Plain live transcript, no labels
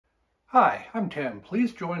Hi, I'm Tim.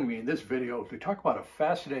 Please join me in this video to talk about a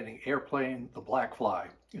fascinating airplane, the BlackFly.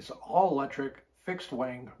 It's an all-electric,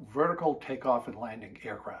 fixed-wing, vertical takeoff and landing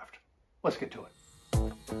aircraft. Let's get to it.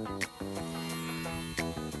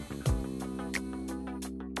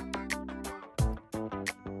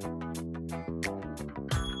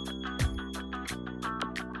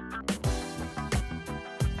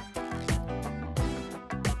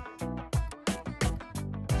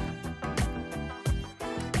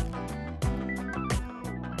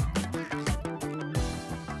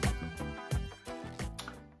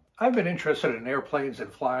 I've been interested in airplanes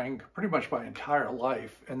and flying pretty much my entire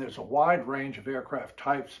life, and there's a wide range of aircraft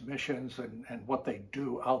types, missions, and what they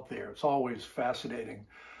do out there. It's always fascinating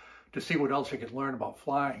to see what else you can learn about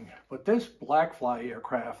flying. But this BlackFly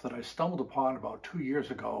aircraft that I stumbled upon about 2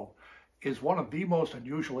 years ago is one of the most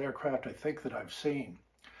unusual aircraft I think that I've seen.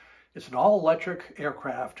 It's an all-electric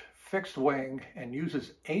aircraft, fixed wing, and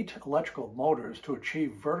uses 8 electrical motors to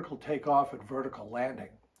achieve vertical takeoff and vertical landing.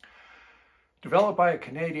 Developed by a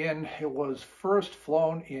Canadian, it was first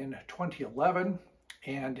flown in 2011,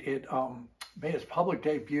 and it made its public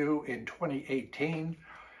debut in 2018,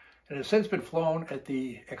 and has since been flown at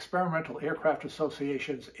the Experimental Aircraft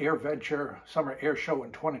Association's AirVenture Summer Air Show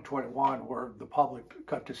in 2021, where the public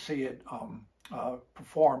got to see it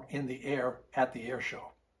perform in the air at the air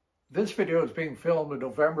show. This video is being filmed in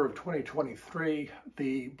November of 2023.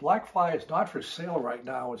 The BlackFly is not for sale right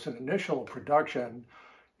now. It's an initial production.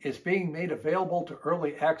 It's being made available to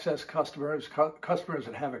early access customers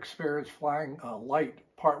that have experience flying light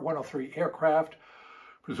Part 103 aircraft,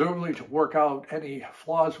 presumably to work out any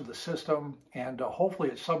flaws with the system, and hopefully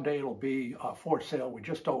someday it'll be for sale. We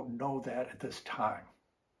just don't know that at this time.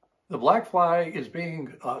 The BlackFly is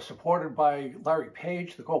being supported by Larry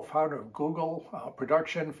Page, the co-founder of Google.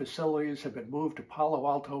 Production facilities have been moved to Palo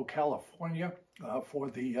Alto, California for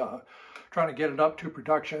the trying to get it up to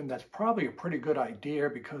production. That's probably a pretty good idea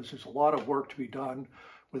because there's a lot of work to be done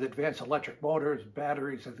with advanced electric motors,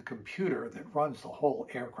 batteries, and the computer that runs the whole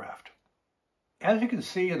aircraft. As you can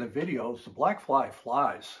see in the videos, the BlackFly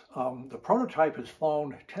flies. The prototype has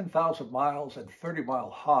flown 10,000 miles and 30-mile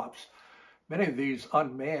hops, many of these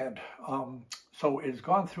unmanned, so it's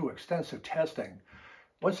gone through extensive testing.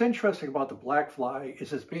 What's interesting about the BlackFly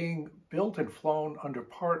is it's being built and flown under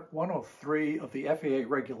Part 103 of the FAA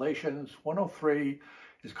regulations. 103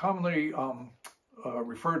 is commonly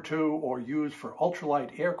referred to or used for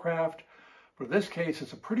ultralight aircraft, but in this case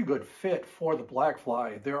it's a pretty good fit for the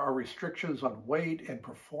BlackFly. There are restrictions on weight and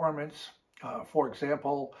performance. For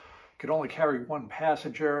example, you can only carry 1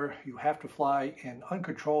 passenger. You have to fly in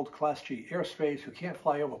uncontrolled Class G airspace. You can't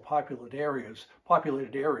fly over populated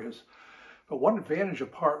areas. But one advantage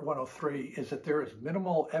of Part 103 is that there is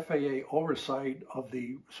minimal FAA oversight of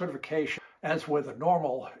the certification, as with a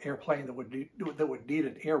normal airplane that would need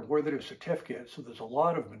an airworthiness certificate. So there's a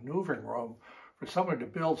lot of maneuvering room for someone to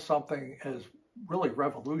build something as really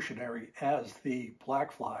revolutionary as the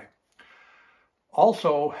BlackFly.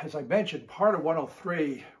 Also, as I mentioned, part of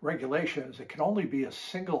 103 regulations, it can only be a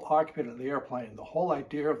single occupant in the airplane. The whole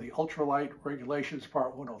idea of the ultralight regulations,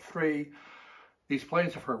 Part 103, these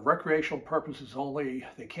planes are for recreational purposes only.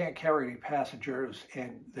 They can't carry any passengers,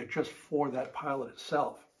 and they're just for that pilot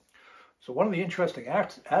itself. So one of the interesting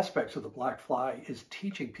aspects of the BlackFly is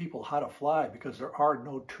teaching people how to fly, because there are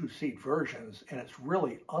no 2-seat versions, and it's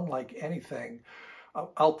really unlike anything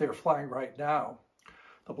out there flying right now.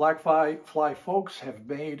 The BlackFly folks have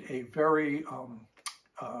made a very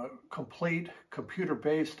complete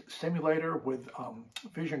computer-based simulator with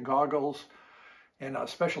vision goggles and a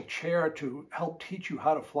special chair to help teach you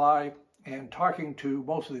how to fly, and talking to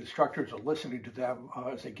most of the instructors or listening to them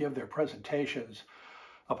as they give their presentations.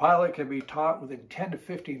 A pilot can be taught within 10 to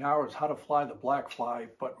 15 hours how to fly the BlackFly,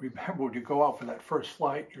 but remember, when you go out for that first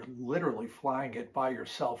flight, you're literally flying it by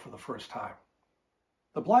yourself for the first time.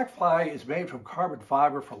 The BlackFly is made from carbon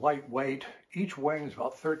fiber for lightweight. Each wing is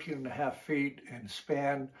about 13.5 feet in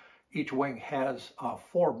span. Each wing has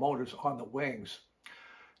 4 motors on the wings.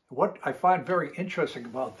 What I find very interesting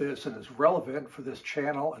about this, and is relevant for this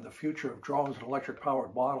channel and the future of drones and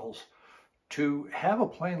electric-powered models, to have a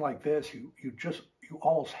plane like this, you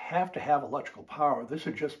almost have to have electrical power. This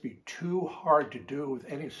would just be too hard to do with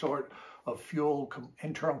any sort of fuel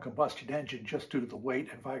internal combustion engine, just due to the weight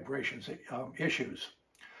and vibrations issues.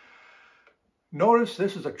 Notice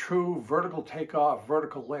this is a true vertical takeoff,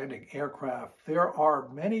 vertical landing aircraft. There are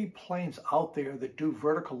many planes out there that do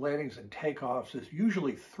vertical landings and takeoffs. There's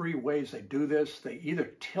usually 3 ways they do this. They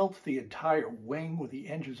either tilt the entire wing with the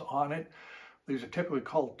engines on it. These are typically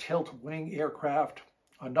called tilt wing aircraft.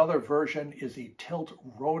 Another version is the tilt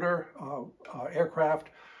rotor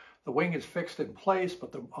aircraft. The wing is fixed in place,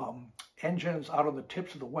 but the engines out on the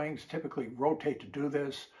tips of the wings typically rotate to do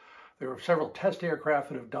this. There are several test aircraft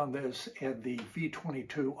that have done this, and the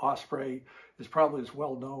V-22 Osprey is probably as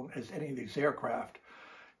well known as any of these aircraft.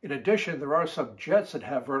 In addition, there are some jets that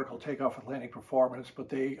have vertical takeoff and landing performance, but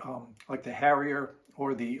they, like the Harrier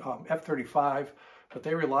or the F-35, but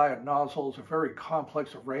they rely on nozzles or very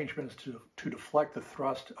complex arrangements to deflect the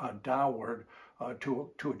thrust downward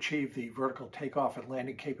to achieve the vertical takeoff and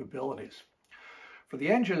landing capabilities. For the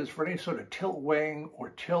engines, for any sort of tilt wing or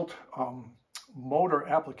tilt motor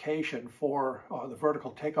application for the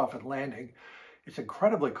vertical takeoff and landing, it's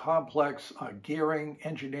incredibly complex gearing,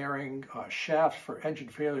 engineering, shafts for engine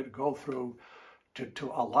failure to go through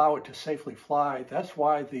to allow it to safely fly. That's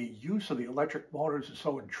why the use of the electric motors is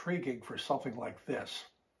so intriguing for something like this.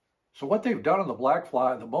 So what they've done on the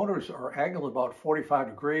BlackFly, the motors are angled about 45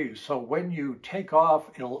 degrees. So when you take off,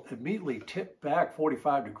 it'll immediately tip back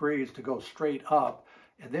 45 degrees to go straight up.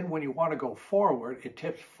 And then when you want to go forward, it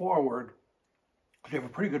tips forward. You have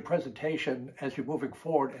a pretty good presentation as you're moving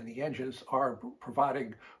forward, and the engines are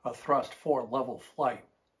providing a thrust for level flight.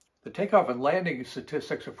 The takeoff and landing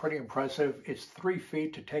statistics are pretty impressive. It's 3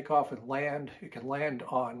 feet to take off and land. It can land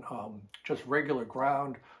on just regular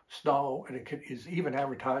ground, snow, and it is even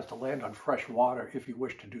advertised to land on fresh water if you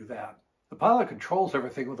wish to do that. The pilot controls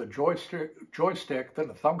everything with a joystick,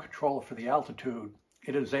 then a thumb controller for the altitude.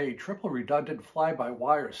 It is a triple redundant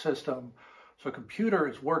fly-by-wire system, so a computer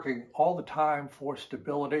is working all the time for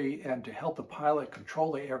stability and to help the pilot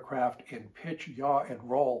control the aircraft in pitch, yaw, and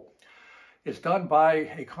roll. It's done by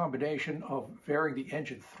a combination of varying the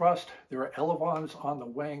engine thrust. There are elevons on the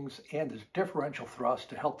wings, and there's differential thrust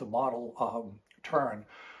to help the model turn.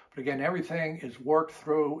 But again, everything is worked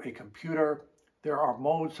through a computer. There are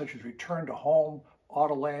modes such as return to home,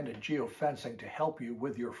 auto land, and geofencing to help you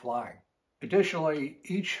with your flying. Additionally,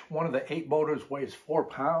 each one of the 8 motors weighs 4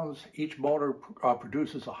 pounds. Each motor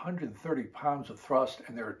produces 130 pounds of thrust,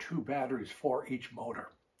 and there are 2 batteries for each motor.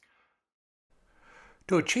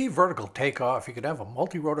 To achieve vertical takeoff, you can have a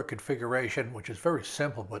multi-rotor configuration, which is very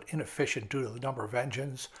simple but inefficient due to the number of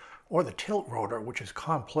engines, or the tilt rotor, which is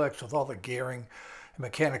complex with all the gearing and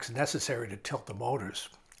mechanics necessary to tilt the motors.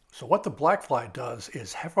 So what the BlackFly does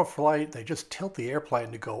is have a flight, they just tilt the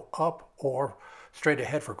airplane to go up or straight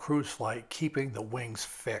ahead for cruise flight, keeping the wings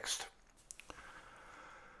fixed.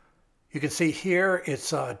 You can see here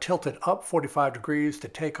it's tilted up 45 degrees to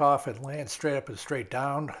take off and land straight up and straight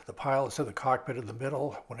down. The pilot's in the cockpit in the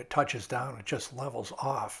middle. When it touches down, it just levels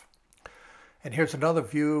off. And here's another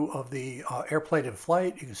view of the airplane in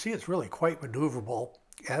flight. You can see it's really quite maneuverable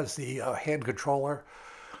as the hand controller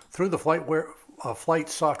through the flight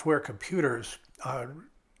software computers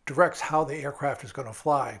directs how the aircraft is going to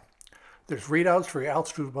fly. There's readouts for your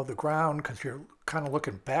altitude above the ground because you're kind of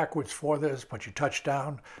looking backwards for this, but you touch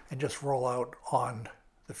down and just roll out on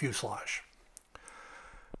the fuselage.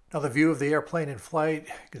 Now the view of the airplane in flight,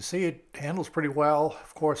 you can see it handles pretty well.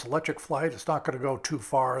 Of course, electric flight, it's not going to go too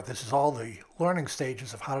far. This is all the learning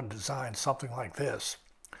stages of how to design something like this.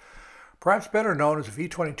 Perhaps better known as a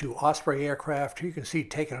V-22 Osprey aircraft, here you can see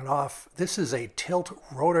taking it off. This is a tilt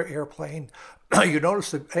rotor airplane. You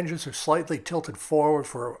notice the engines are slightly tilted forward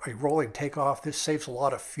for a rolling takeoff. This saves a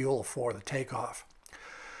lot of fuel for the takeoff.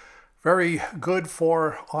 Very good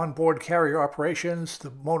for onboard carrier operations.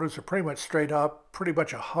 The motors are pretty much straight up, pretty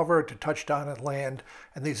much a hover to touch down and land,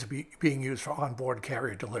 and these are being used for onboard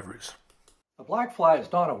carrier deliveries. The BlackFly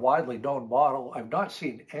is not a widely known model. I've not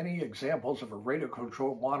seen any examples of a radio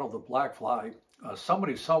control model of the BlackFly.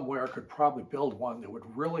 Somebody somewhere could probably build one that would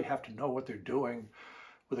really have to know what they're doing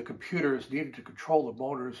with the computers needed to control the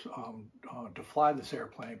motors to fly this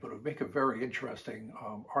airplane, but it would make a very interesting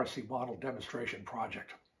RC model demonstration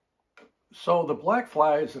project. So the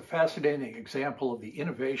BlackFly is a fascinating example of the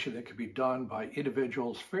innovation that can be done by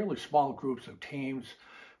individuals, fairly small groups of teams,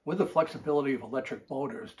 with the flexibility of electric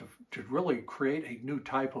motors to really create a new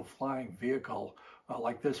type of flying vehicle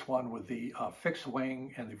like this one with the fixed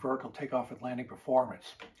wing and the vertical takeoff and landing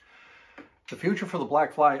performance. The future for the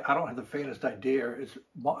BlackFly, I don't have the faintest idea.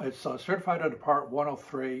 It's certified under Part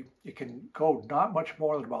 103. It can go not much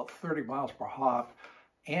more than about 30 miles per hop,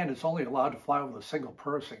 and it's only allowed to fly with a single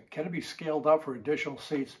person. Can it be scaled up for additional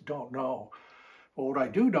seats? Don't know. But what I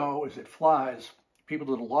do know is it flies. People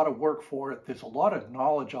did a lot of work for it. There's a lot of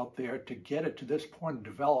knowledge out there to get it to this point in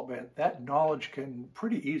development. That knowledge can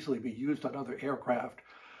pretty easily be used on other aircraft.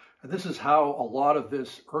 And this is how a lot of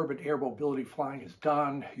this urban air mobility flying is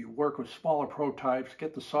done. You work with smaller prototypes,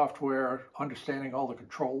 get the software, understanding all the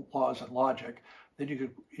control laws and logic. Then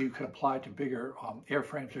you can apply to bigger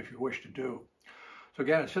airframes if you wish to do. So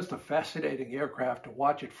again, it's just a fascinating aircraft to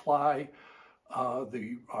watch it fly.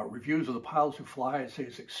 The reviews of the pilots who fly it say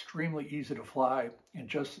it's extremely easy to fly and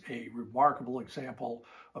just a remarkable example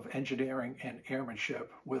of engineering and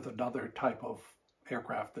airmanship with another type of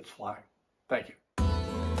aircraft that's flying. Thank you.